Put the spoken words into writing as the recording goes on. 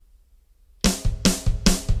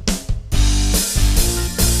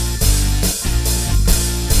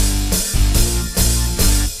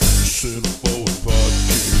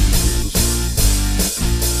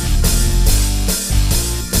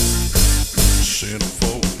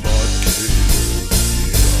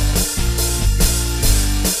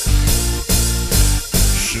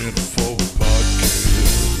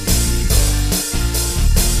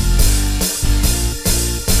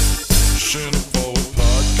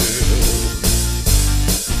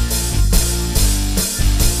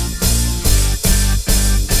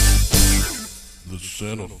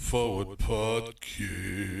Forward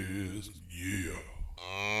Podcast. Yeah.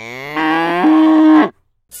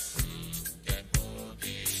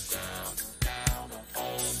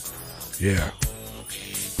 Yeah.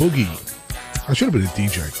 Boogie. I should have been a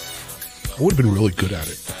DJ. I would have been really good at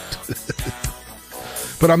it.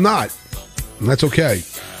 But I'm not. And that's okay.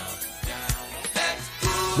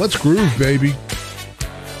 Let's groove, baby.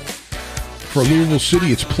 For Louisville City,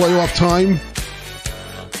 it's playoff time.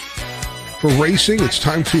 For racing, it's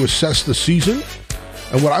time to assess the season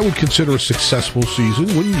and what I would consider a successful season,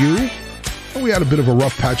 wouldn't you? Well, we had a bit of a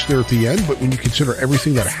rough patch there at the end, but when you consider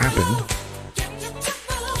everything that happened,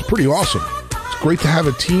 it's pretty awesome. It's great to have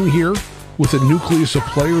a team here with a nucleus of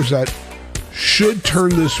players that should turn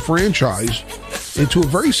this franchise into a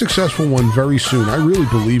very successful one very soon. I really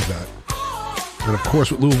believe that. And of course,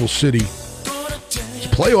 with Louisville City, it's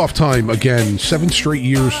playoff time again, 7 straight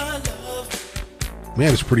years.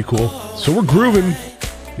 Man, it's pretty cool. So we're grooving.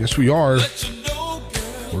 Yes, we are.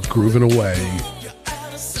 We're grooving away.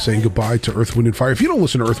 Saying goodbye to Earth, Wind, and Fire. If you don't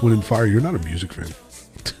listen to Earth, Wind, and Fire, you're not a music fan.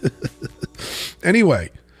 Anyway,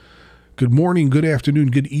 good morning, good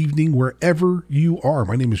afternoon, good evening, wherever you are.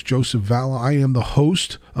 My name is Joseph Valla. I am the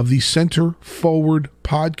host of the Center Forward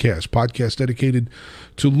podcast dedicated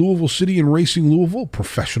to Louisville City and Racing Louisville,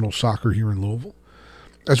 professional soccer here in Louisville,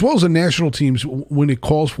 as well as the national teams when it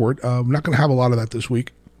calls for it. I'm not going to have a lot of that this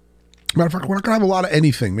week. Matter of fact, we're not going to have a lot of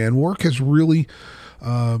anything, man. Work has really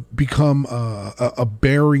become a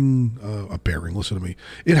bearing. Listen to me.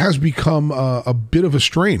 It has become a bit of a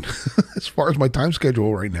strain as far as my time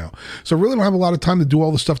schedule right now. So I really don't have a lot of time to do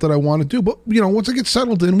all the stuff that I want to do. But, you know, once I get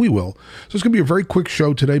settled in, we will. So it's going to be a very quick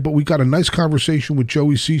show today. But we got a nice conversation with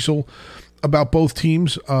Joey Cecil about both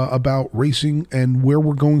teams, about racing and where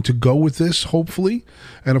we're going to go with this, hopefully.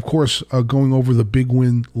 And, of course, going over the big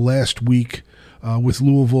win last week with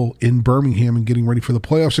Louisville in Birmingham and getting ready for the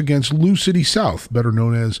playoffs against Lou City South, better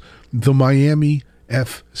known as the Miami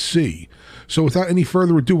FC. So without any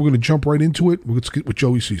further ado, we're going to jump right into it. Let's get with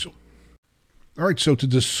Joey Cecil. All right, so to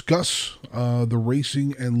discuss the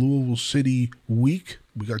racing and Louisville City week,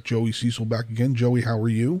 we got Joey Cecil back again. Joey, how are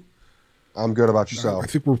you? I'm good. About yourself? I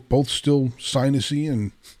think we're both still sinusy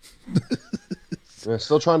and yeah,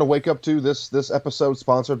 still trying to wake up to this episode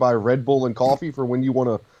sponsored by Red Bull and coffee for when you want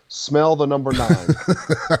to smell the number 9.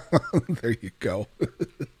 There you go.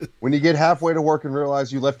 When you get halfway to work and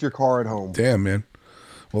realize you left your car at home. Damn, man.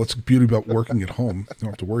 Well, that's the beauty about working at home. You don't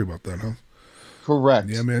have to worry about that, huh? Correct.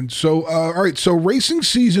 Yeah, man. So, all right. So racing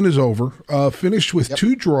season is over. Finished with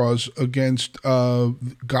 2 draws against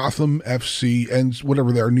Gotham FC and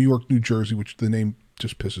whatever they are, New York, New Jersey, which the name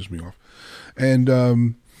just pisses me off.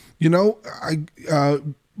 And, you know,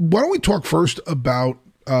 why don't we talk first about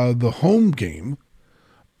the home game?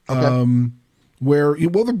 Okay. Where,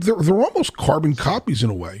 well, they're almost carbon copies in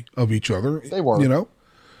a way of each other. They were. You know?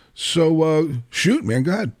 So, shoot, man,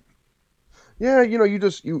 go ahead. Yeah, you know,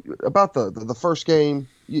 about the first game,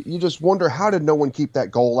 you just wonder, how did no one keep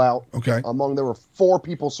that goal out? Okay. There were 4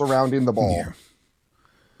 people surrounding the ball. Yeah.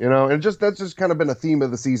 You know, and that's just kind of been a theme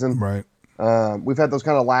of the season. Right. We've had those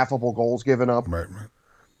kind of laughable goals given up. Right.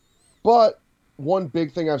 But one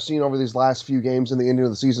big thing I've seen over these last few games in the ending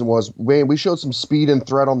of the season was, man, we showed some speed and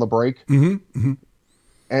threat on the break. Mm-hmm. Mm-hmm.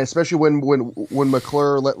 And especially when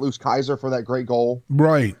McClure let loose Kaiser for that great goal.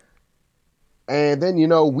 Right. And then, you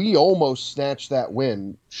know, we almost snatched that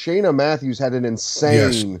win. Shayna Matthews had an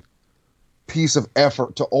insane piece of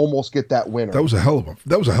effort to almost get that winner. That was a hell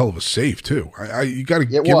of a save too. You got to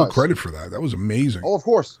give her credit for that. That was amazing. Oh, of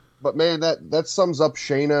course. But man, that sums up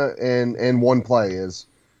Shayna in one play. Is,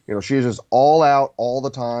 you know, she is just all out all the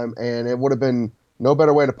time, and it would have been no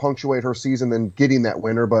better way to punctuate her season than getting that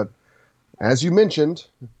winner. But as you mentioned,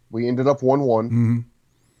 we ended up 1-1. Mm-hmm.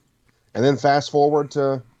 And then fast forward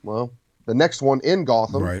to, well, the next one in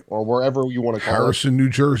Gotham, right, or wherever you want to call Harrison, New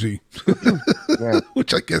Jersey, yeah.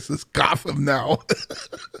 Which I guess is Gotham now.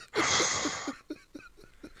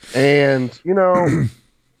 And, you know,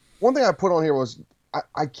 one thing I put on here was,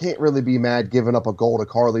 I can't really be mad giving up a goal to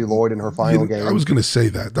Carly Lloyd in her final game. I was going to say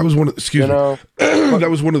that. That was one of, excuse me. That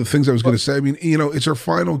was one of the things I was going to say. I mean, you know, it's her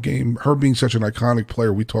final game. Her being such an iconic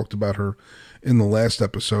player. We talked about her in the last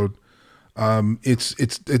episode.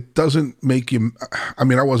 It doesn't make you. I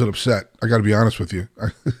mean, I wasn't upset. I got to be honest with you.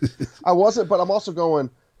 I wasn't, but I'm also going,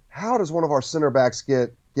 how does one of our center backs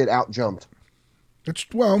get out jumped? It's,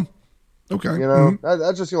 well, okay. You know,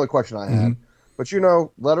 that's just the only question I had. Mm-hmm. But, you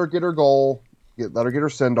know, let her get her goal. Let her get her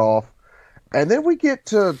send off, and then we get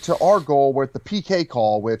to our goal with the PK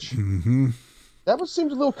call, which that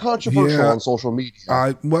seemed a little controversial on social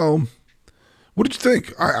media. Well, what did you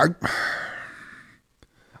think?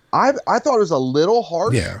 I thought it was a little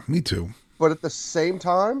harsh. Yeah, me too. But at the same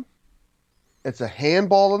time, it's a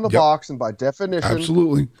handball in the Yep. box, and by definition,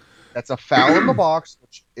 Absolutely. that's a foul in the box,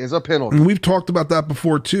 which is a penalty. And we've talked about that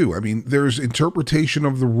before too. I mean, there's interpretation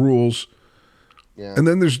of the rules, Yeah. and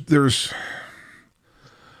then there's.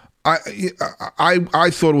 I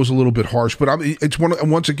thought it was a little bit harsh, but it's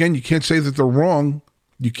once again, you can't say that they're wrong.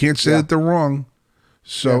 You can't say that they're wrong.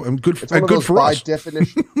 So and good It's one and of good those for by us.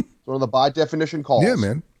 definition. It's one of the by definition calls. Yeah,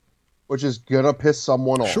 man. Which is gonna piss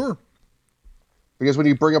someone off. Sure. Because when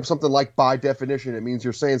you bring up something like by definition, it means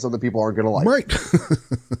you're saying something people aren't gonna like. Right.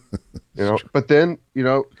 But then,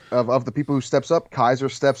 of the people who steps up, Kaiser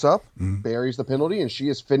steps up, buries the penalty, and she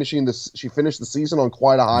is finishing this. She finished the season on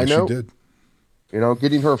quite a high note. She did.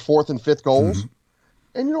 Getting her 4th and 5th goals.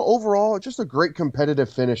 And overall, just a great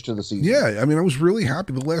competitive finish to the season. Yeah, I mean, I was really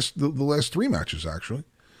happy the last 3 matches actually.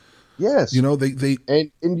 Yes. They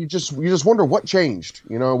and you just wonder what changed.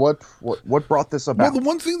 What brought this about. Well, the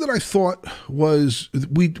one thing that I thought was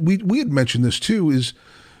we had mentioned this too is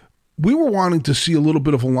we were wanting to see a little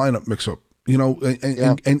bit of a lineup mix up,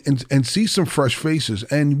 and see some fresh faces,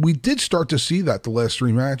 and we did start to see that the last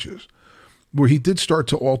 3 matches, where he did start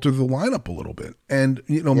to alter the lineup a little bit, and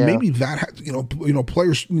maybe that had,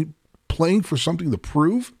 players playing for something to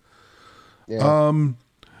prove. Yeah.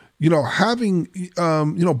 Having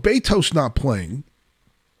Betos not playing.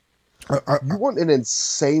 You want an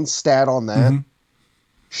insane stat on that?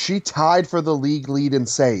 She tied for the league lead in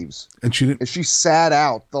saves, and she didn't. and she sat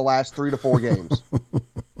out the last 3 to 4 games.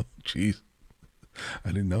 Jeez, I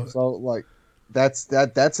didn't know. So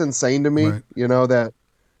that's insane to me. Right.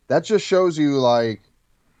 That just shows you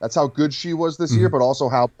that's how good she was this year, but also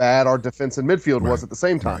how bad our defense and midfield was at the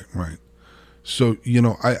same time. Right. So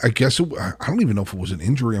I guess I don't even know if it was an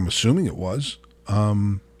injury. I'm assuming it was.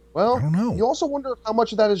 Well, I don't know. You also wonder how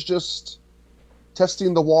much of that is just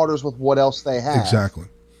testing the waters with what else they have. Exactly.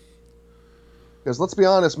 Because let's be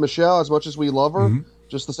honest, Michelle, as much as we love her,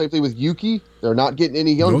 just the same thing with Yuki, they're not getting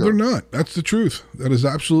any younger. No, they're not. That's the truth. That is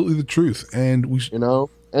absolutely the truth. And we,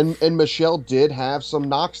 and Michelle did have some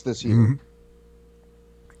knocks this year.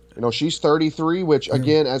 She's 33, which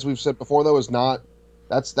again, as we've said before, though, is not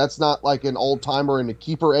that's not like an old timer in the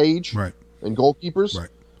keeper age, right? And goalkeepers, right?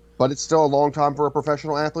 But it's still a long time for a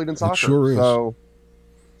professional athlete in soccer. It sure is. So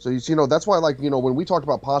that's why, when we talked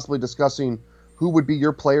about possibly discussing who would be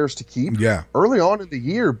your players to keep, early on in the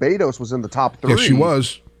year, Betos was in the top 3. Yeah, she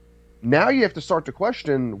was. Now you have to start to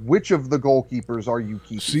question which of the goalkeepers are you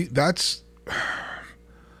keeping. See, that's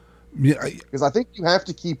because I think you have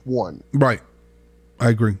to keep one. Right, I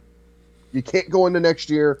agree. You can't go into next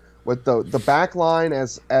year with the back line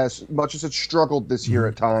as much as it's struggled this year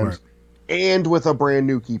at times, and with a brand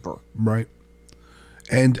new keeper. Right.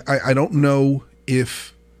 And I don't know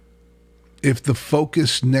if the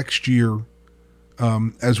focus next year,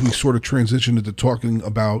 as we sort of transition into talking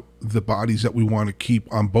about the bodies that we want to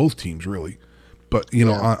keep on both teams, really, but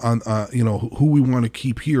on who we want to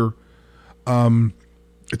keep here,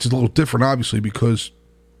 it's a little different, obviously, because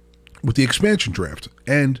with the expansion draft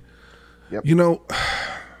and you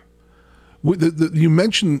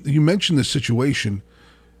mentioned this situation.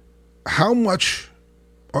 How much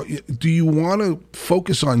do you want to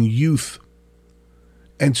focus on youth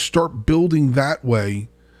and start building that way?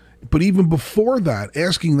 But even before that,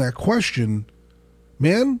 asking that question,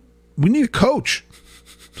 man, we need a coach.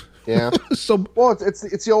 Yeah. It's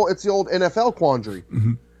the old NFL quandary.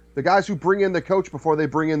 The guys who bring in the coach before they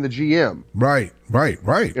bring in the GM. Right. And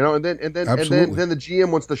then the GM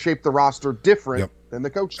wants to shape the roster different than the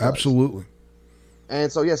coach does. Absolutely. And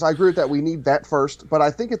so, yes, I agree with that. We need that first. But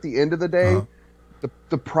I think at the end of the day,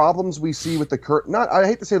 the problems we see with the current, I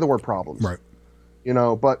hate to say the word problems, right?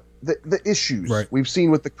 But the issues we've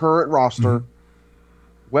seen with the current roster,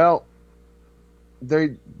 well,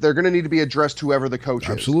 they're going to need to be addressed, whoever the coach is.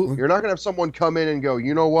 Absolutely. You're not going to have someone come in and go,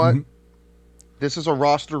 you know what? This is a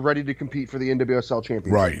roster ready to compete for the NWSL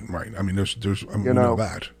championship. Right. I mean, there's we know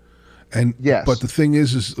that. And yes. But the thing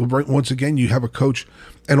is right, once again, you have a coach,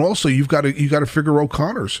 and also you got to figure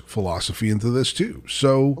O'Connor's philosophy into this too.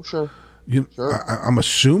 So sure. I'm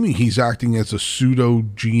assuming he's acting as a pseudo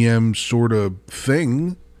GM sort of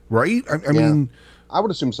thing, right? I mean, I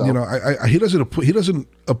would assume so. He doesn't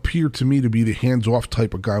appear to me to be the hands-off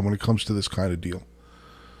type of guy when it comes to this kind of deal.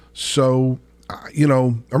 So,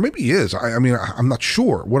 or maybe he is. I mean, I'm not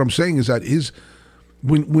sure. What I'm saying is that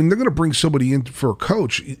when they're going to bring somebody in for a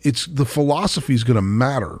coach, it's the philosophy is going to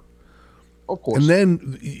matter. Of course. And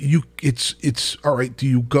then it's all right. Do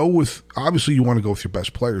you go with, obviously you want to go with your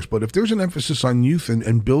best players, but if there's an emphasis on youth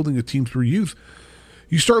and building a team through youth,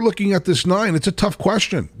 you start looking at this 9. It's a tough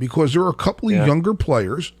question because there are a couple of younger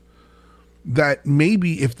players that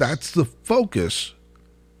maybe if that's the focus,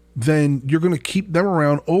 then you're going to keep them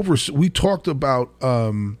around over. We talked about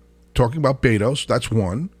talking about Betos. That's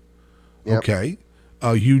one. Yep. Okay.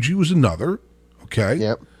 Yuji was another. Okay.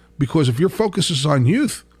 Yep. Because if your focus is on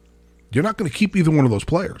youth, you're not going to keep either one of those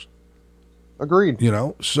players. Agreed. You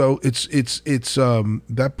know, so it's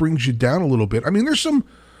that brings you down a little bit. I mean, there's some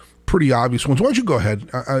pretty obvious ones. Why don't you go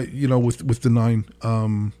ahead? With the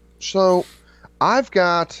 9. So, I've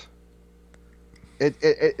got it.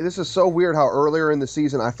 This is so weird how earlier in the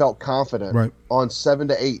season I felt confident on 7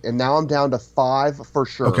 to 8, and now I'm down to 5 for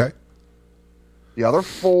sure. Okay. The other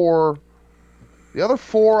four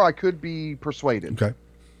I could be persuaded. Okay.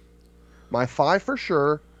 My 5 for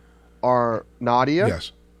sure are Nadia.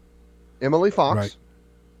 Yes. Emily Fox, Right.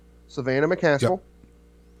 Savannah McCaskill, Yep.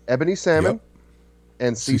 Ebony Salmon, Yep.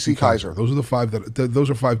 and Cece Kaiser. Those are the 5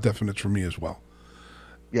 those are 5 definites for me as well.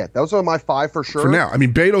 Yeah, those are my 5 for sure. For now, I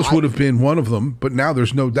mean, Betos would have been one of them, but now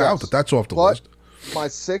there's no doubt that that's off the list. My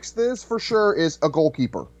 6th is for sure is a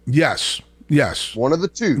goalkeeper. Yes. One of the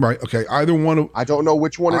 2. Right. Okay. Either one of. I don't know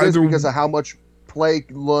which one it is because of how much play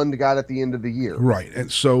Lund got at the end of the year. Right,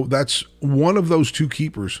 and so that's one of those 2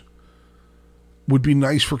 keepers. Would be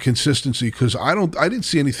nice for consistency because I didn't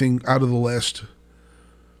see anything out of the last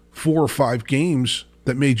 4 or 5 games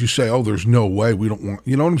that made you say, "Oh, there's no way we don't want."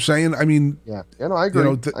 You know what I'm saying? I mean, yeah, no, I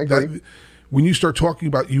agree. I agree. When you start talking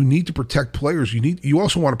about you need to protect players, you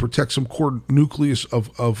also want to protect some core nucleus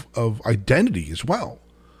of identity as well.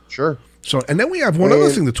 Sure. So, and then we have one other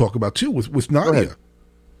thing to talk about too with Nadia.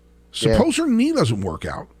 Suppose her knee doesn't work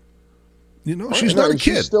out. You know, she's not a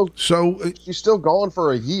kid, she's still gone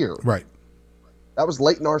for a year. Right. That was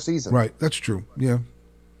late in our season. Right. That's true. Yeah.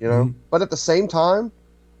 You know, but at the same time,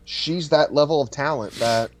 she's that level of talent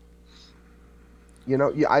that, you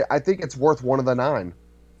know, I think it's worth one of the 9.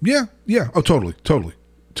 Yeah. Yeah. Oh, totally.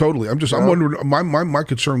 I'm wondering. My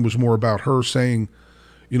concern was more about her saying,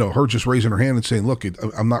 you know, her just raising her hand and saying, "Look,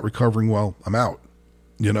 I'm not recovering well. I'm out."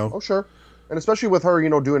 You know. Oh, sure. And especially with her, you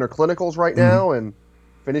know, doing her clinicals right now and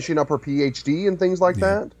finishing up her PhD and things like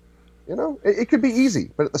that. You know, it could be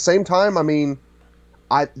easy, but at the same time, I mean.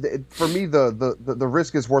 For me, the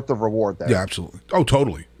risk is worth the reward there. Yeah, absolutely. Oh,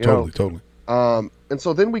 totally. And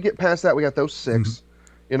so then we get past that. We got those 6.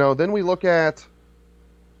 You know, then we look at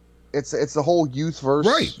it's the whole youth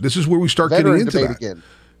versus right. This is where we start getting into debate that again.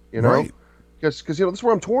 You know, because you know this is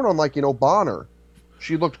where I'm torn on. Like, you know, Bonner,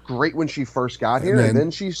 she looked great when she first got here, and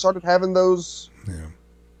then she started having those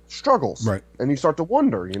struggles. Right. And you start to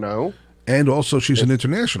wonder, you know. And also, she's an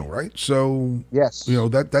international, right? So, yes, you know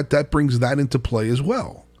that brings that into play as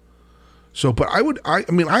well. So, but I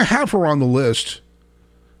mean, I have her on the list.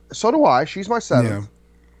 So do I. She's my 7th. Yeah.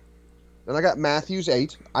 Then I got Matthews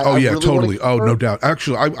 8. Totally. Oh, no doubt.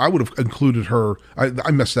 Actually, I would have included her.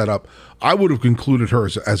 I messed that up. I would have included her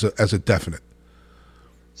as a definite.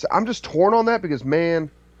 So I'm just torn on that because,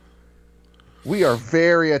 man, we are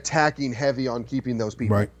very attacking heavy on keeping those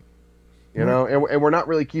people. Right. You know, and we're not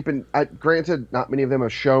really keeping. Granted, not many of them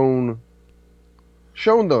have shown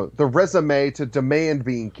the resume to demand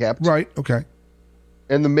being kept. Right. Okay.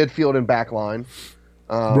 In the midfield and back line.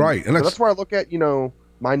 Right, and that's where I look at. You know,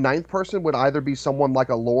 my 9th person would either be someone like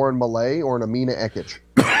a Lauren Malay or an Amina Ekic.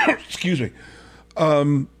 Excuse me.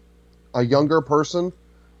 A younger person.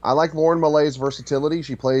 I like Lauren Malay's versatility.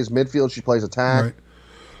 She plays midfield. She plays attack.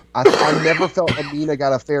 Right. I never felt Amina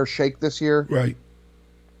got a fair shake this year. Right.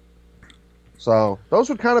 So those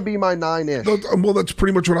would kind of be my 9-ish. Well, that's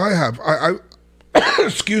pretty much what I have. I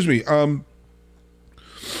excuse me.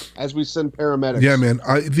 As we send paramedics. Yeah, man.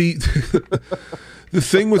 The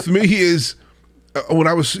thing with me is when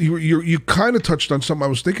I was you kind of touched on something I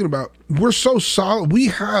was thinking about. We're so solid.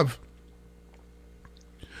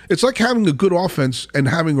 It's like having a good offense and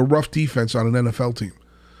having a rough defense on an NFL team.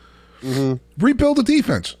 Mm-hmm. Rebuild the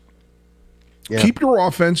defense. Yeah. Keep your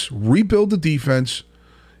offense. Rebuild the defense.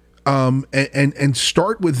 And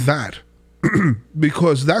start with that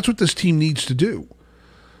because that's what this team needs to do.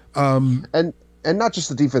 And not just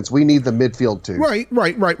the defense, we need the midfield too. Right.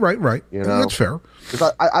 You know, that's fair.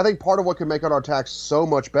 Because I think part of what can make our attack so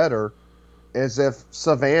much better is if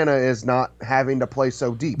Savannah is not having to play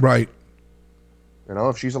so deep. Right. You know,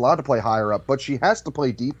 if she's allowed to play higher up, but she has to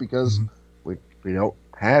play deep because we don't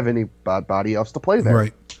have anybody else to play there.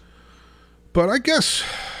 Right. But I guess.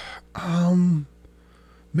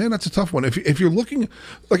 Man, that's a tough one. If you're looking,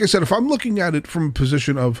 like I said, if I'm looking at it from a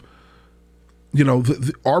position of, you know,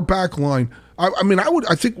 our back line,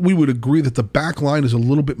 I think we would agree that the back line is a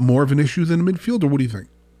little bit more of an issue than the midfield, or what do you think?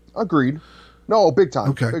 Agreed. No, big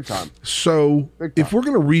time. Okay. Big time. So if we're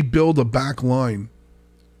going to rebuild a back line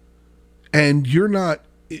and you're not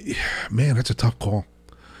man, that's a tough call.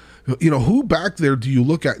 You know, who back there do you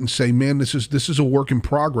look at and say, man, this is a work in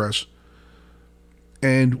progress,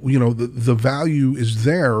 and you know the value is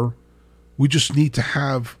there. We just need to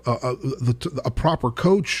have a proper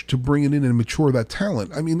coach to bring it in and mature that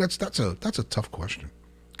talent. I mean, that's a tough question.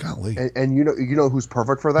 Golly. And you know who's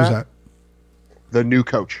perfect for that? Who's that? The new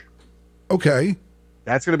coach. Okay.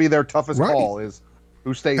 That's going to be their toughest call is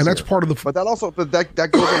who stays. And that's here. part of the. But that also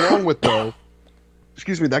that goes along with though.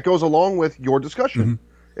 Excuse me. That goes along with your discussion.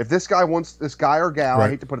 Mm-hmm. If this guy or gal, Right. I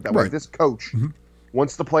hate to put it that way, Right. this coach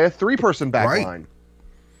wants to play a 3-person back Right. line.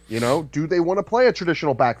 You know, do they want to play a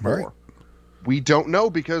traditional back four? Right. We don't know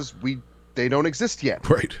because they don't exist yet.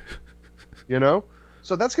 Right. You know,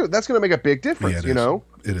 so that's gonna make a big difference. Yeah, it you is. know,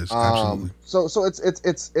 It is absolutely. So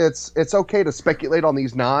it's okay to speculate on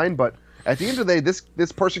these 9, but at the end of the day,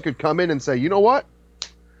 this person could come in and say, you know what,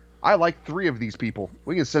 I like 3 of these people.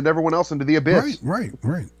 We can send everyone else into the abyss. Right.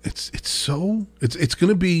 It's going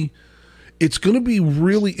to be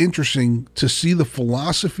really interesting to see the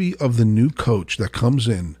philosophy of the new coach that comes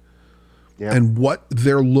in and what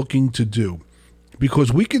they're looking to do.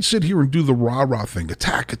 Because we could sit here and do the rah-rah thing,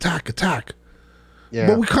 attack. Yeah.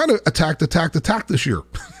 But we kind of attacked this year.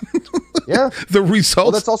 Yeah. The results.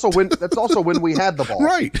 Well, that's also when we had the ball.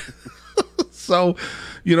 Right. So,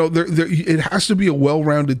 you know, it has to be a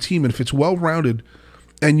well-rounded team, and if it's well-rounded,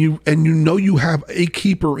 and you know you have a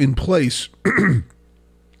keeper in place, I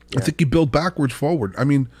think you build backwards forward. I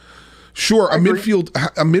mean, sure, a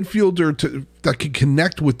midfielder that can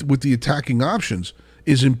connect with the attacking options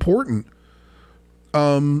is important.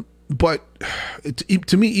 But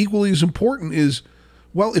to me, equally as important is,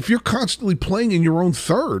 well, if you're constantly playing in your own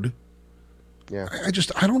third. Yeah,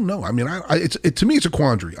 I don't know. I mean, to me, it's a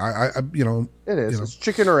quandary. it is. You know. It's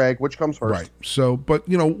chicken or egg, which comes first. Right. So, but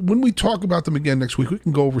you know, when we talk about them again next week, we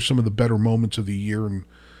can go over some of the better moments of the year and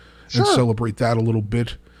celebrate that a little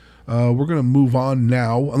bit. We're going to move on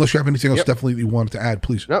now, unless you have anything else definitely that you wanted to add,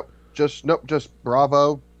 please. Nope. Just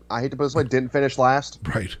bravo. I hate to put it this way, didn't finish last.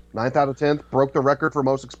 Right. 9th out of 10th, broke the record for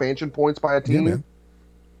most expansion points by a team. Yeah, man.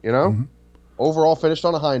 You know, overall finished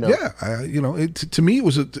on a high note. Yeah. You know, to me, it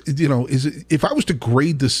was if I was to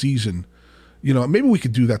grade the season, you know, maybe we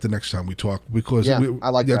could do that the next time we talk because I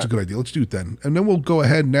like that's that. a good idea. Let's do it then, and then we'll go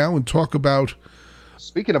ahead now and talk about.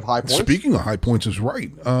 Speaking of high points. Speaking of high points is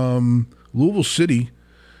right. Louisville City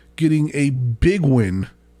getting a big win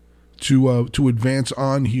to advance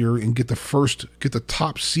on here and get the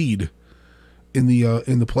top seed in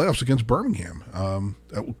the playoffs against Birmingham.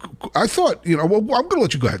 I thought, you know, well, I'm going to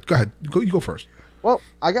let you go ahead. Go ahead. You go first. Well,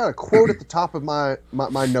 I got a quote at the top of my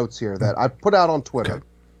notes here that I put out on Twitter.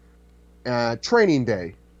 Okay. Training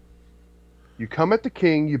day. You come at the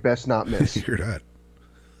king, you best not miss. You hear that?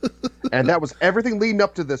 And that was everything leading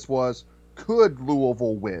up to this was, could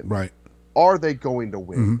Louisville win? Right. Are they going to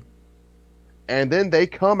win? Mm-hmm. And then they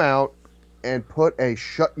come out and put a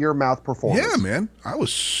shut-your-mouth performance. Yeah, man. I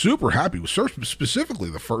was super happy. Specifically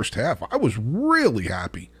the first half. I was really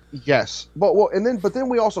happy. Yes. But then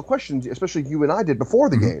we also questioned, especially you and I did before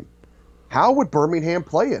the game, how would Birmingham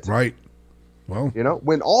play it? Right. Well, you know,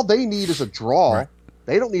 when all they need is a draw, right.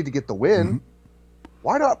 They don't need to get the win.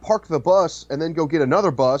 Why not park the bus and then go get another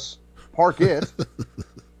bus, park it,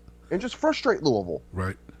 and just frustrate Louisville?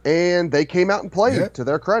 Right. And they came out and played, to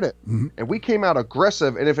their credit. And we came out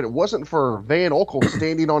aggressive, and if it wasn't for Van Olkel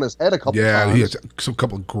standing on his head a couple times. Yeah, he had a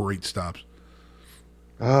couple of great stops.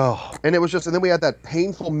 Oh, and it was just, and then we had that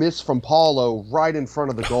painful miss from Paulo right in front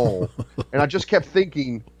of the goal. And I just kept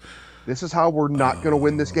thinking, this is how we're not going to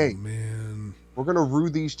win this game. Man. We're going to rue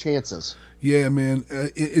these chances. Yeah, man.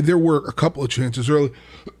 There were a couple of chances early.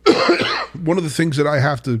 One of the things that I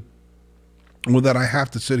have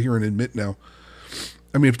to sit here and admit now,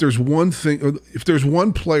 I mean, if there's one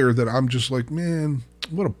player that I'm just like, man,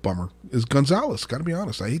 what a bummer, is Gonzalez. Got to be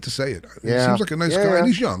honest. I hate to say it. Yeah. He seems like a nice guy, and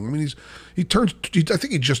he's young. I mean, I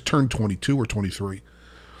think he just turned 22 or 23.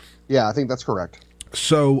 Yeah, I think that's correct.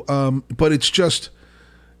 So, but it's just,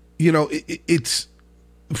 you know, it's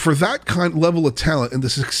for that level of talent and the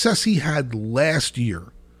success he had last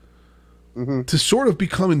year to sort of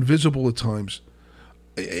become invisible at times.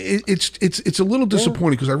 It's a little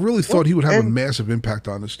disappointing because I really thought he would have a massive impact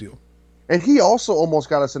on this deal. And he also almost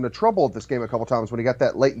got us into trouble at this game a couple times when he got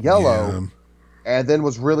that late yellow and then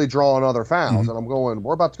was really drawing other fouls. And I'm going,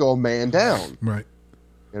 we're about to go a man down. Right.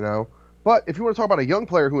 You know? But if you want to talk about a young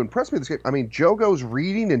player who impressed me this game, I mean, Jogo's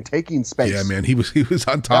reading and taking space. Yeah, man, he was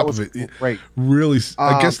on top of it. Great. Really,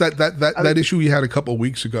 I guess that issue he had a couple of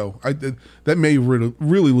weeks ago, that may have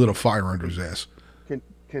really lit a fire under his ass.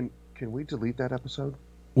 Can we delete that episode?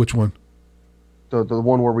 Which one? The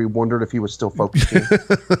one where we wondered if he was still focusing.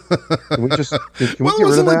 Can we just can we Well, get it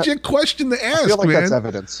was rid a of that? legit question to ask, I feel like man. that's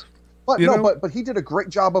evidence. But You no, know? but he did a great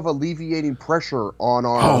job of alleviating pressure on Oh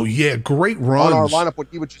our yeah, great on our runs. lineup when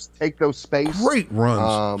he would just take those space. Great runs.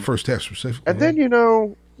 Um, First half specifically. And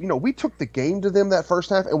then we took the game to them that first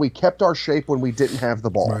half, and we kept our shape when we didn't have the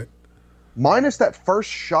ball. Right. Minus that first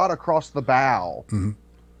shot across the bow. Mm-hmm.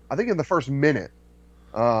 I think in the first minute,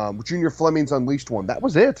 Junior Fleming's unleashed one. That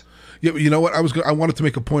was it. Yeah, but you know what? I wanted to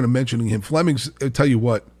make a point of mentioning him. Fleming's. I'll tell you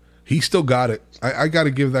what, he still got it. I got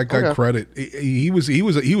to give that guy Okay. credit. He was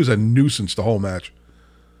a nuisance the whole match.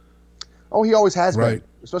 Oh, he always has Right.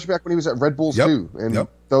 been, especially back when he was at Red Bulls Yep. too, and Yep.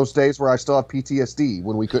 those days where I still have PTSD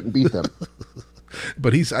when we couldn't beat them.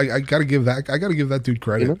 But I got to give that dude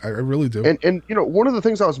credit. You know? I really do. and one of the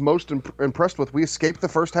things I was most impressed with, we escaped the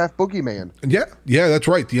first half boogeyman. And yeah, that's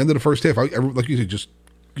right. The end of the first half, I like you said, just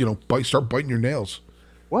start biting your nails.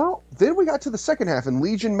 Well, then we got to the second half, and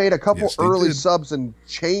Legion made a couple Yes, they early did. subs and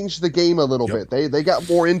changed the game a little Yep. bit. They got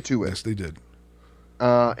more into it. Yes, they did.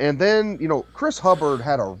 And then, Chris Hubbard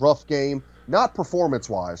had a rough game, not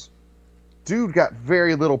performance-wise. Dude got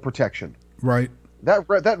very little protection. Right.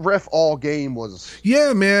 That ref all game was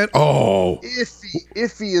Yeah, man. Oh, iffy.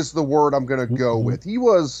 Iffy is the word I'm going to go with. He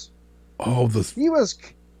was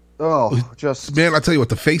just. man. I tell you what,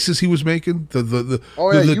 the faces he was making,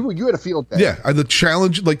 Oh yeah, the- you had a field day. yeah, the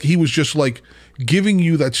challenge, like he was just like giving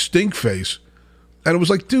you that stink face, and it was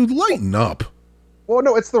like, dude, lighten up. Well,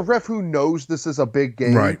 no, it's the ref who knows this is a big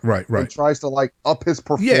game. Right. And tries to up his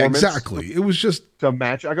performance. Yeah, exactly. It was just To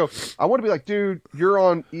match. I want to be like, dude, you're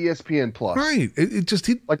on ESPN Plus. right. It just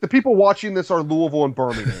he. Like the people watching this are Louisville and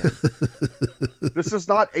Birmingham. This is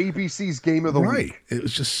not ABC's game of the Right. week. It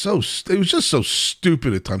was just so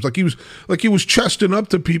stupid at times. Like he was chesting up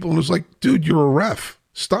to people and was like, dude, you're a ref.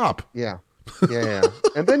 Stop. Yeah.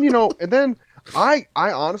 And then I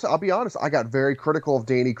honestly, I'll be honest, I got very critical of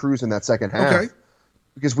Danny Cruz in that second half. Okay.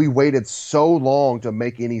 Because we waited so long to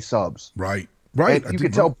make any subs. Right. And you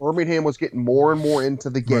could tell Birmingham was getting more and more into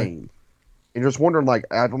the game. And you're just wondering,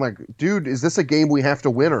 I'm like, dude, is this a game we have to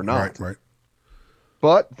win or not? Right.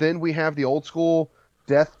 But then we have the old school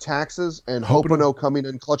death taxes and Hopino coming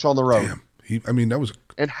in clutch on the road. Damn. That was.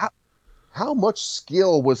 And how much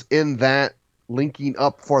skill was in that linking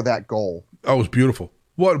up for that goal? Oh, it was beautiful.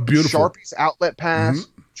 What beautiful. Sharpie's outlet pass,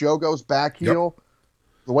 Jogo's back heel,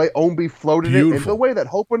 the way Ombi floated it, and the way that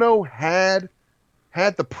Hopino had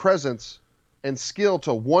the presence and skill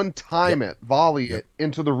to one-time it, volley it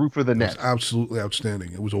into the roof of the net. Absolutely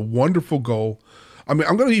outstanding. It was a wonderful goal. I mean,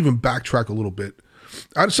 I'm going to even backtrack a little bit.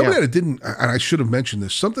 Somebody that didn't, and I should have mentioned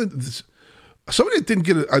this, somebody that didn't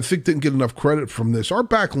get enough credit from this, our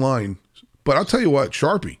back line, but I'll tell you what,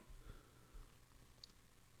 Sharpie.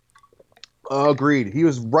 Agreed. He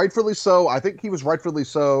was rightfully so. I think he was rightfully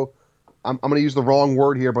so. I'm going to use the wrong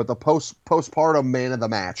word here, but the postpartum man of the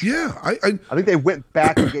match. Yeah, I think they went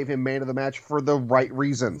back and gave him man of the match for the right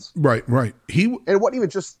reasons. Right. And it wasn't even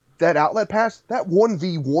just that outlet pass, that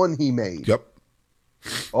 1v1 he made. Yep.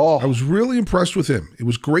 Oh, I was really impressed with him. It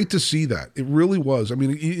was great to see that. It really was. I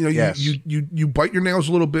mean, Yes. you bite your nails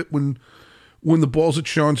a little bit when the ball's at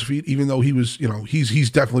Sean's feet, even though he was,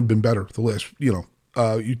 he's definitely been better the last, you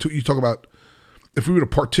talk about if we were to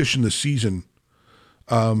partition the season,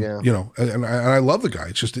 and I love the guy.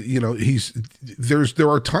 It's just, there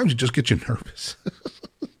are times it just gets you nervous.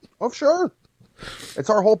 Oh, sure. It's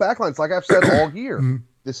our whole backline. It's like I've said all year.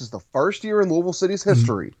 This is the first year in Louisville City's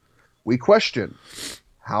history. We question,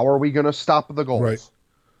 how are we going to stop the goals?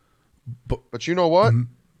 Right. But you know what?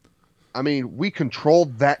 I mean, we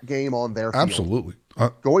controlled that game on their field. Absolutely.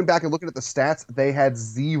 Going back and looking at the stats, they had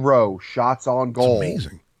 0 shots on goal.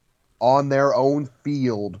 Amazing. On their own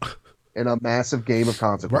field in a massive game of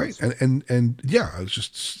consequence. Right. And yeah, it's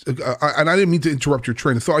just, and I didn't mean to interrupt your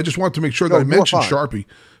train of thought. I just wanted to make sure that I mentioned Sharpie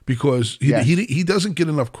because he doesn't get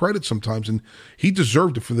enough credit sometimes, and he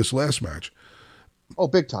deserved it for this last match. Oh,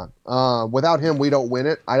 big time. Without him, we don't win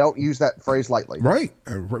it. I don't use that phrase lightly. Right.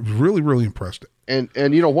 I was really, really impressed. And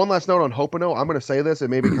one last note on Hopino. I'm going to say this. It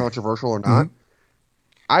may be controversial or not.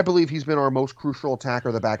 I believe he's been our most crucial attacker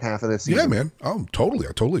the back half of this season. Yeah, man. Oh, totally.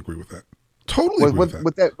 I totally agree with that. Totally agree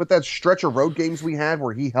with that. With that stretch of road games we had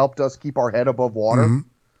where he helped us keep our head above water.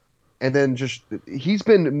 And then just he's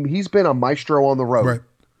been a maestro on the road. Right.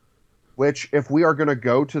 Which if we are going to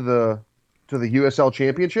go to the USL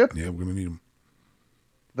Championship, yeah, we're going to need him.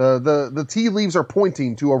 The tea leaves are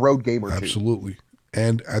pointing to a road game or two. Absolutely.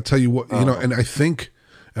 And I tell you what, and I think,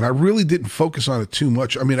 and I really didn't focus on it too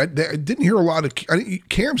much. I mean, I didn't hear a lot of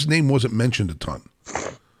Cam's name wasn't mentioned a ton.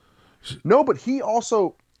 No, but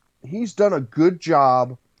he's done a good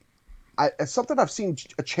job it's something I've seen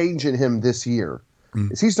a change in him this year.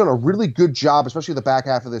 Is he's done a really good job, especially the back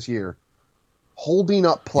half of this year, holding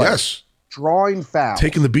up play, Yes. drawing fouls,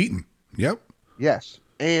 Taking the beating. Yep. yes,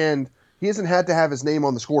 and he hasn't had to have his name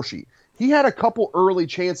on the score sheet. He had a couple early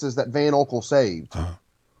chances that Van Oekel saved.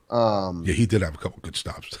 Yeah, he did have a couple good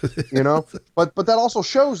stops. You know, but that also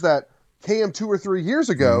shows that Cam 2 or 3 years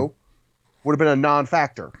ago would have been a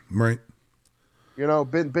non-factor. Right. You know,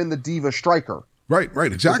 been the diva striker. Right,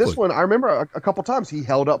 exactly. This one, I remember a couple times he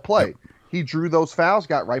held up play. Yep. He drew those fouls,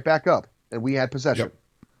 got right back up, and we had possession. Yep.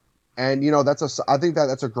 And, you know, I think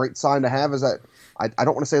that's a great sign to have, is that I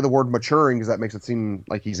don't want to say the word maturing because that makes it seem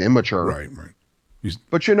like he's immature. Right.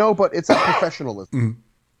 But, you know, it's that professionalism.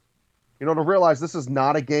 You know, to realize this is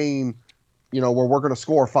not a game, you know, where we're going to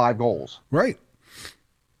score 5 goals. Right.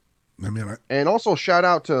 I mean, and also shout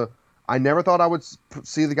out to, I never thought I would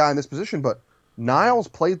see the guy in this position, but Niles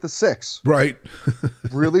played the 6 right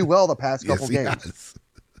really well the past couple games. Has.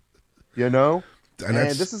 You know, and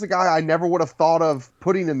this is a guy I never would have thought of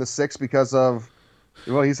putting in the 6 because of,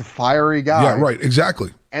 well, he's a fiery guy. Yeah, right,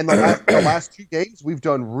 exactly. And the last 2 games, we've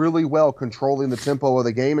done really well controlling the tempo of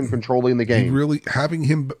the game and controlling the game. Really having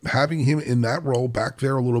him in that role back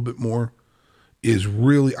there a little bit more is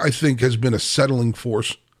really, I think, has been a settling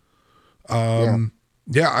force. I'm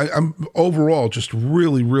overall just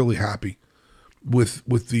really, really happy with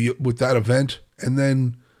that event, and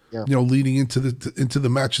then you know, leading into the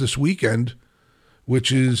match this weekend,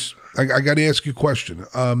 which is, I got to ask you a question.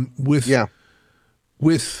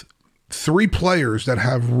 With 3 players that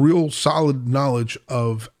have real solid knowledge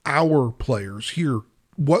of our players here,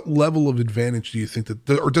 what level of advantage do you think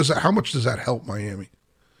how much does that help Miami?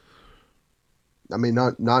 I mean,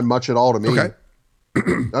 not much at all to me. Okay.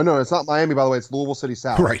 No, it's not Miami, by the way. It's Louisville City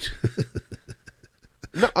South. Right.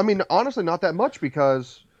 No, I mean, honestly, not that much,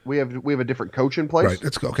 because we have a different coach in place. Right.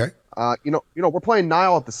 That's okay. You know, we're playing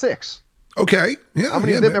Nile at the 6. Okay. Yeah. How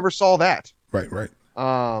many of them ever saw that? Right. We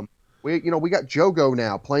got Jogo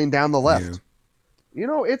now playing down the left. Yeah. You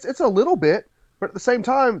know, it's a little bit, but at the same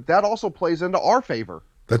time, that also plays into our favor.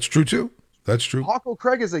 That's true too. That's true. Hawko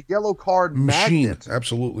Craig is a yellow card machine. Magnet.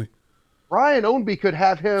 Absolutely. Ryan Ownby could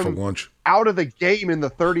have him for lunch out of the game in the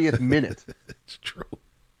 30th minute. It's true.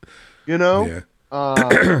 You know? Yeah.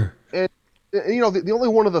 And you know, the only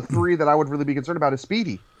one of the 3 that I would really be concerned about is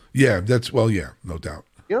Speedy. Yeah, no doubt.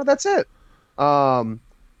 You know, that's it.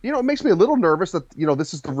 You know, it makes me a little nervous that, you know,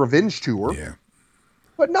 this is the revenge tour. Yeah.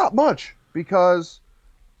 But not much, because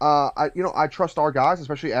I trust our guys,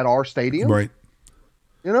 especially at our stadium. Right.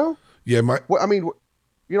 You know? Yeah,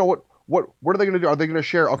 you know what are they going to do? Are they going to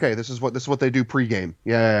share, okay, this is what they do pregame.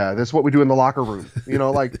 Yeah, this is what we do in the locker room. You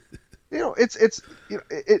know, like, you know, it's you know,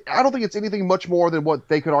 I don't think it's anything much more than what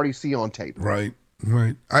they could already see on tape. Right.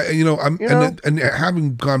 And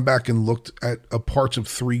having gone back and looked at parts of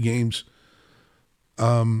 3 games,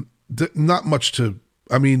 not much to.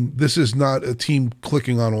 I mean, this is not a team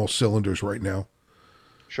clicking on all cylinders right now.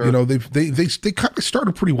 Sure. You know, they kind of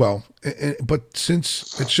started pretty well, but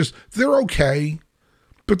since it's just, they're okay,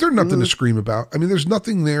 but they're nothing to scream about. I mean, there's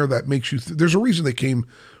nothing there that makes you. There's a reason they came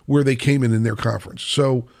where they came in their conference.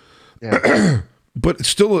 So, but it's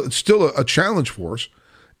still a challenge for us,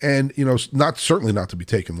 and you know, certainly not to be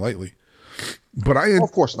taken lightly. But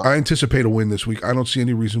of course not. I anticipate a win this week. I don't see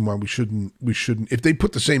any reason why we shouldn't. If they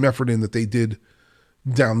put the same effort in that they did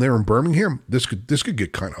down there in Birmingham, this could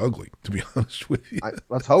get kind of ugly, to be honest with you.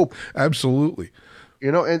 Let's hope. Absolutely.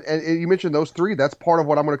 You know, and you mentioned those 3. That's part of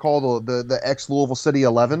what I'm going to call the ex Louisville City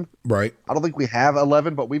 11. Right. I don't think we have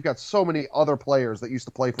 11, but we've got so many other players that used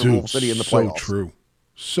to play for Louisville City in the playoffs.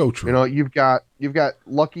 So true. You know, you've got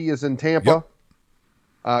Lucky is in Tampa.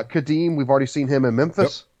 Yep. Kadeem, we've already seen him in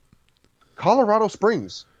Memphis. Yep. Colorado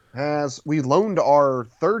Springs we loaned our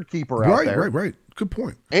 3rd keeper out there. Right. Good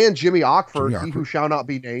point. And Jimmy Ockford, he who shall not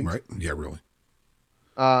be named. Right. Yeah, really.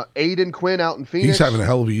 Aiden Quinn out in Phoenix. He's having a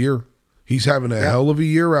hell of a year. He's having a hell of a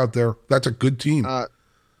year out there. That's a good team.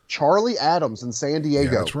 Charlie Adams in San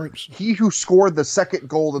Diego. Yeah, that's right. He who scored the 2nd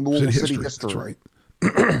goal in Louisville City history.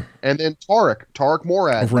 That's right. And then Tarek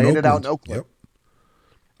Morad landed out in Oakland. Yep.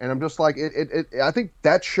 And I'm just like, I think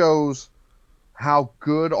that shows how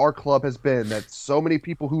good our club has been, that so many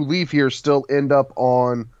people who leave here still end up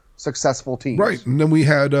on successful teams. Right. And then we've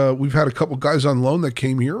had a couple guys on loan that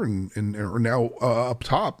came here and are now up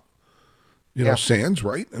top. You know, Sands,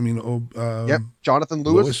 right? I mean, Jonathan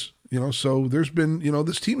Lewis. You know, so there's been, you know,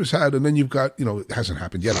 this team has had, and then you've got, you know, it hasn't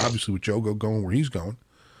happened yet, obviously, with Jogo going where he's going.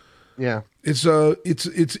 Yeah. It's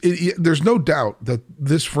there's no doubt that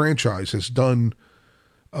this franchise has done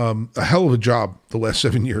a hell of a job the last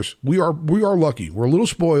 7 years. We are lucky. We're a little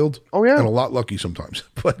spoiled. Oh, yeah. And a lot lucky sometimes.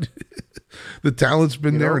 But The talent's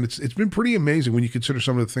been You there, know? and it's been pretty amazing when you consider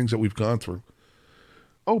some of the things that we've gone through.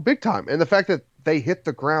 Oh, big time. And the fact that they hit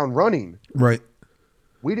the ground running. Right.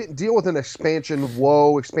 We didn't deal with an expansion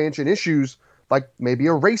issues like maybe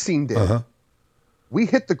a Racing did. Uh-huh. We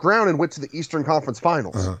hit the ground and went to the Eastern Conference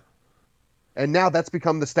Finals. Uh-huh. And now that's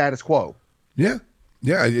become the status quo. Yeah.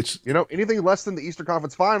 Yeah, it's Anything less than the Eastern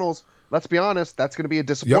Conference Finals, let's be honest, that's going to be a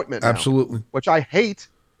disappointment now. Absolutely. Which I hate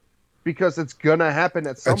because it's going to happen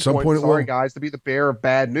at some point. Sorry, guys, to be the bearer of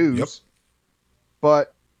bad news. Yep.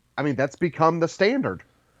 But, I mean, that's become the standard.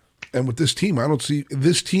 And with this team, I don't see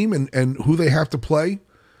this team and who they have to play.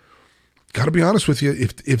 Got to be honest with you,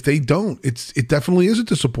 if they don't, it definitely is a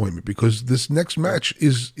disappointment because this next match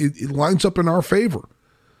it lines up in our favor.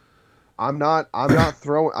 I'm not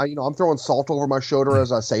throwing I'm throwing salt over my shoulder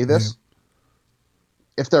as I say this.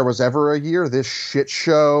 Yeah. If there was ever a year, this shit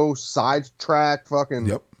show, sidetrack,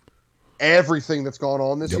 fucking everything that's gone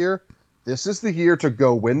on this year, this is the year to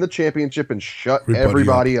go win the championship and shut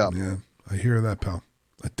everybody up. Yeah, I hear that, pal.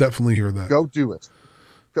 I definitely hear that. Go do it.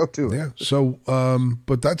 Go do it. Yeah. So,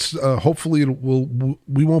 but that's hopefully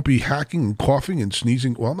we won't be hacking and coughing and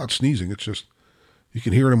sneezing. Well, I'm not sneezing. It's just you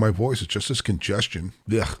can hear it in my voice. It's just this congestion.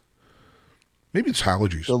 Yeah. Maybe it's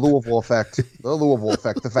allergies. The Louisville effect.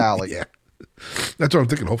 The Valley. Yeah. That's what I'm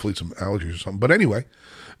thinking. Hopefully it's some allergies or something. But anyway,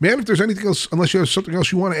 man, if there's anything else, unless you have something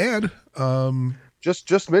else you want to add,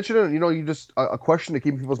 just mention it. You just a question to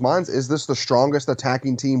keep in people's minds: is this the strongest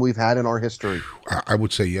attacking team we've had in our history? I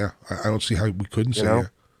would say yeah. I don't see how we couldn't say yeah.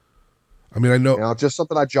 I mean, I know. Just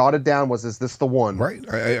something I jotted down was: is this the one? Right.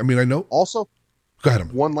 I mean, I know. Also, go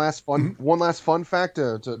ahead. One last fun fact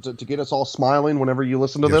to get us all smiling whenever you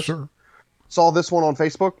listen to this. Sir. Saw this one on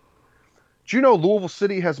Facebook. Do you know Louisville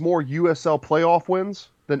City has more USL playoff wins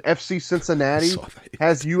than FC Cincinnati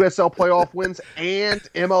has USL playoff wins and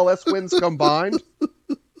MLS wins combined?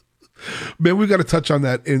 Man, we've got to touch on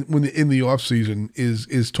that in the off season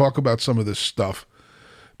is talk about some of this stuff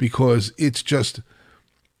because it's just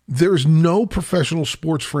there's no professional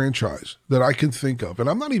sports franchise that I can think of, and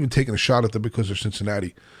I'm not even taking a shot at them because they're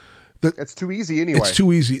Cincinnati. It's too easy anyway. It's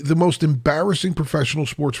too easy. The most embarrassing professional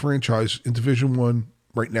sports franchise in Division I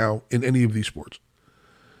right now in any of these sports.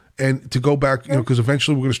 And to go back, because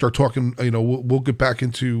eventually we're going to start talking, we'll get back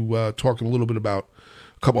into talking a little bit about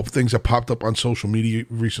a couple of things that popped up on social media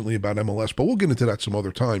recently about MLS, but we'll get into that some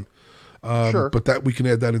other time. Sure. But that we can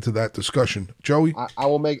add that into that discussion. Joey? I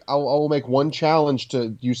will make one challenge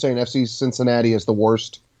to you saying FC Cincinnati is the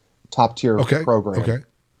worst top tier program. Okay.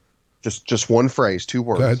 Just one phrase, 2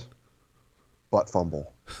 words. Go ahead. Butt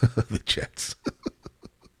fumble. The Jets.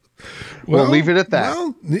 We'll leave it at that.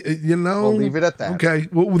 Well, we'll leave it at that. Okay.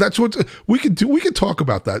 Well, that's what we could do. We could talk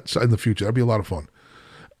about that in the future. That'd be a lot of fun.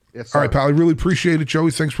 Yes, all right, pal. I really appreciate it,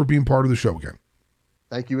 Joey. Thanks for being part of the show again.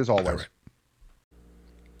 Thank you as always. All right.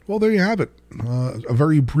 Well, there you have it. A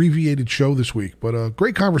very abbreviated show this week, but a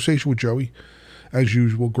great conversation with Joey, as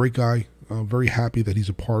usual. Great guy. Very happy that he's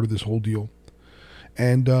a part of this whole deal.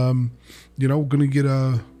 And we're going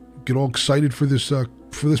to get all excited for this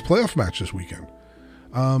playoff match this weekend.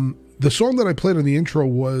 The song that I played in the intro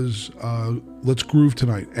was Let's Groove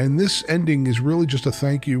Tonight. And this ending is really just a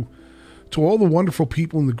thank you to all the wonderful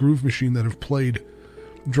people in the Groove Machine that have played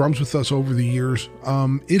drums with us over the years.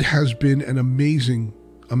 It has been an amazing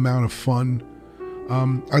amount of fun.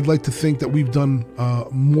 I'd like to think that we've done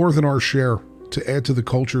more than our share to add to the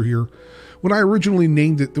culture here. When I originally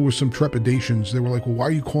named it, there was some trepidations. They were like, well, why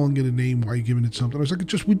are you calling it a name? Why are you giving it something? I was like,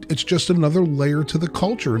 it's just another layer to the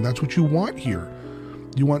culture, and that's what you want here.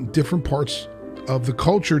 You want different parts of the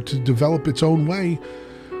culture to develop its own way,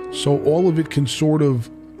 so all of it can sort of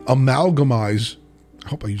amalgamize, I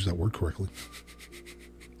hope I use that word correctly,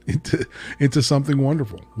 into something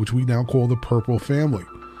wonderful, which we now call the Purple Family.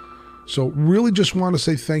 So really just want to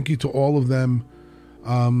say thank you to all of them.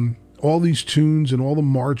 All these tunes and all the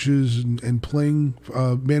marches and playing,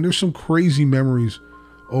 man, there's some crazy memories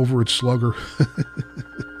over at Slugger.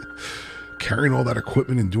 Carrying all that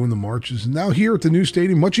equipment and doing the marches. And now here at the new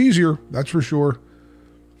stadium, much easier, that's for sure.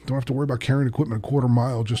 Don't have to worry about carrying equipment a quarter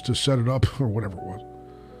mile just to set it up or whatever it was.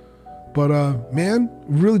 But, man,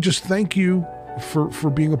 really just thank you for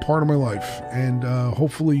being a part of my life. And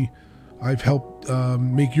hopefully I've helped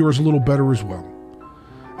make yours a little better as well.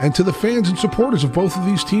 And to the fans and supporters of both of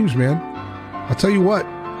these teams, man, I'll tell you what,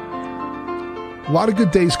 a lot of good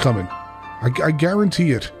days coming. I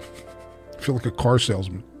guarantee it. I feel like a car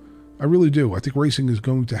salesman. I really do. I think racing is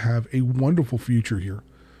going to have a wonderful future here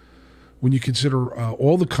when you consider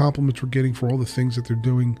all the compliments we're getting for all the things that they're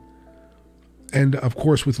doing. And, of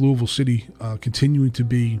course, with Louisville City continuing to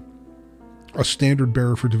be a standard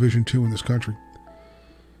bearer for Division II in this country.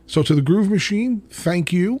 So to the Groove Machine,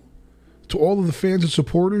 thank you. To all of the fans and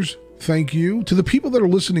supporters, thank you. To the people that are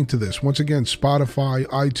listening to this, once again, Spotify,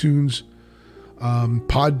 iTunes,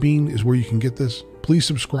 Podbean is where you can get this. Please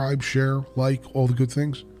subscribe, share, like, all the good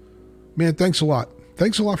things. Man, thanks a lot.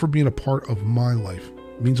 Thanks a lot for being a part of my life.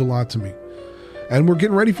 It means a lot to me. And we're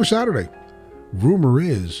getting ready for Saturday. Rumor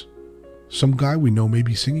is some guy we know may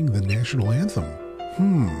be singing the national anthem.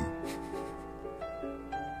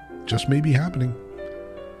 Just may be happening.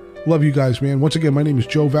 Love you guys, man. Once again, my name is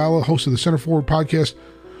Joe Valla, host of the Center Forward Podcast.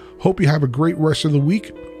 Hope you have a great rest of the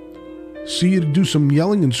week. See you to do some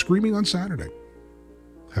yelling and screaming on Saturday.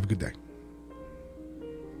 Have a good day.